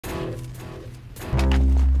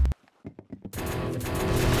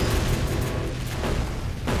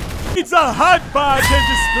It's a hot bar to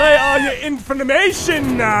display all your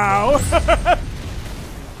information now.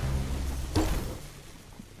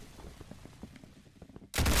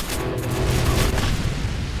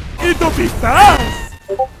 It'll be fast.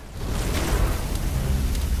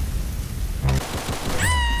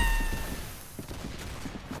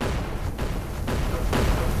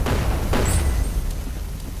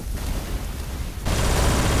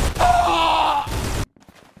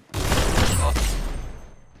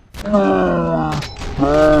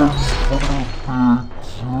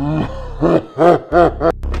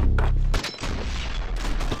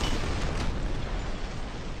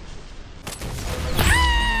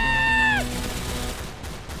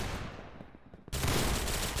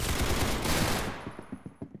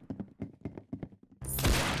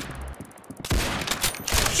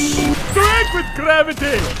 Strike with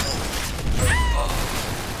gravity!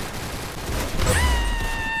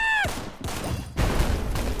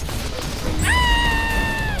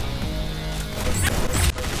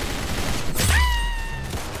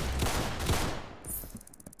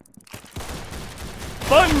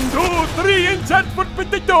 One, two, three, and chat foot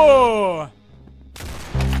with the door!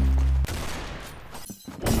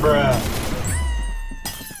 Bruh.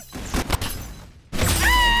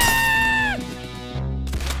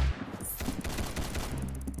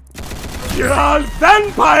 You're all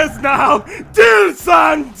vampires now! Deal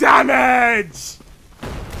some damage!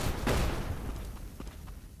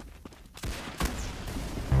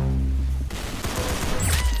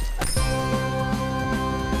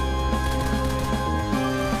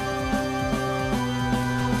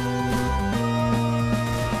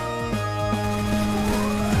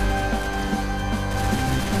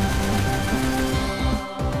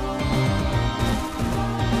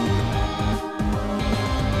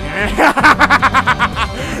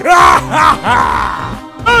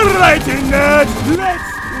 Alrighty, nerd, let's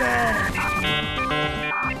play!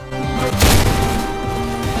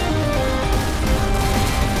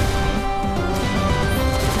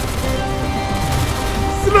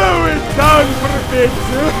 Slow it down for a bit!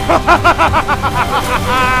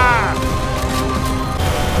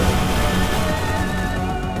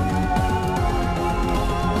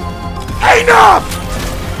 Enough!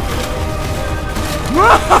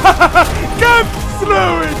 Come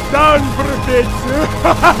slow it down for a bit.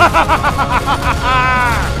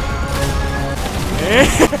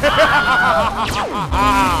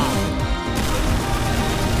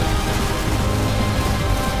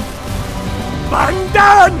 Bang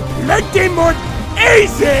down! Let him out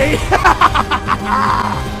easy!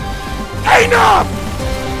 Enough!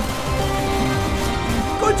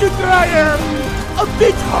 Could you try a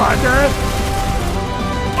bit harder?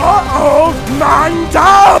 Uh-oh! Man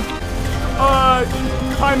down!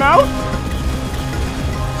 Time out?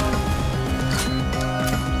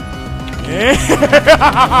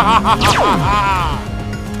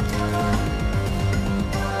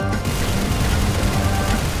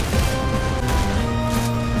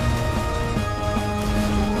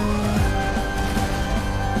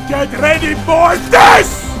 Get ready for this!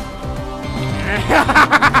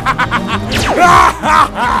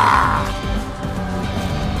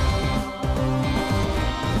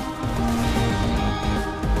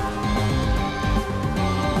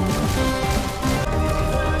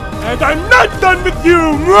 And I'm not done with you!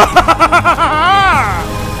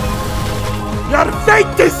 Your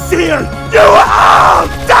fate is sealed! You all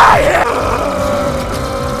die here!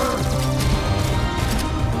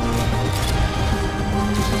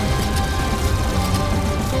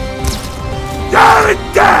 You're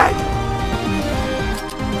dead!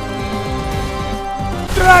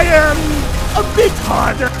 Try a bit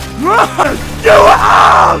harder! You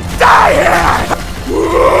all die here!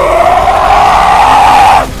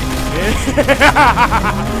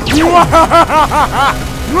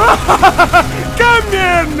 Come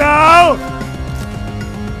here now!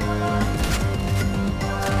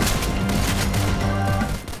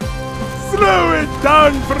 Slow it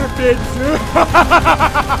down for a bit!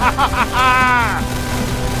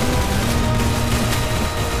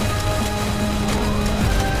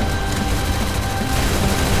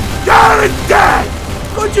 You're dead!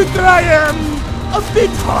 Could you try a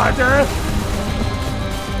bit harder?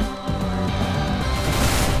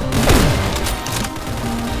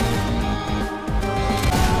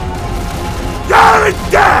 You're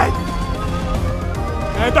dead!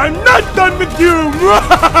 And I'm not done with you!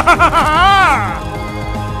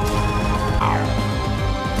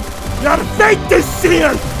 Your fate is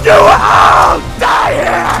sealed! You all die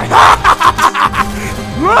here!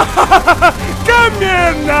 Come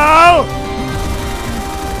here now!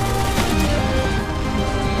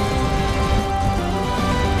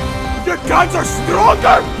 guns are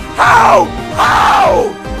stronger? How?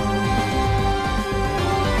 How?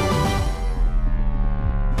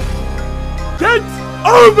 Get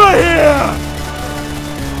over here!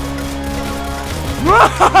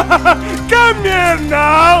 Come here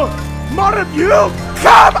now! More of you!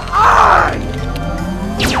 Come on!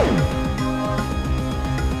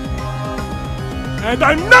 And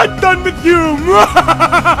I'm not done with you!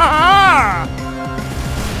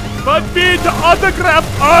 But me to autograph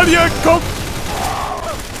all your coke.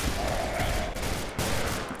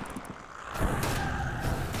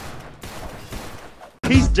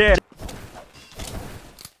 He's dead.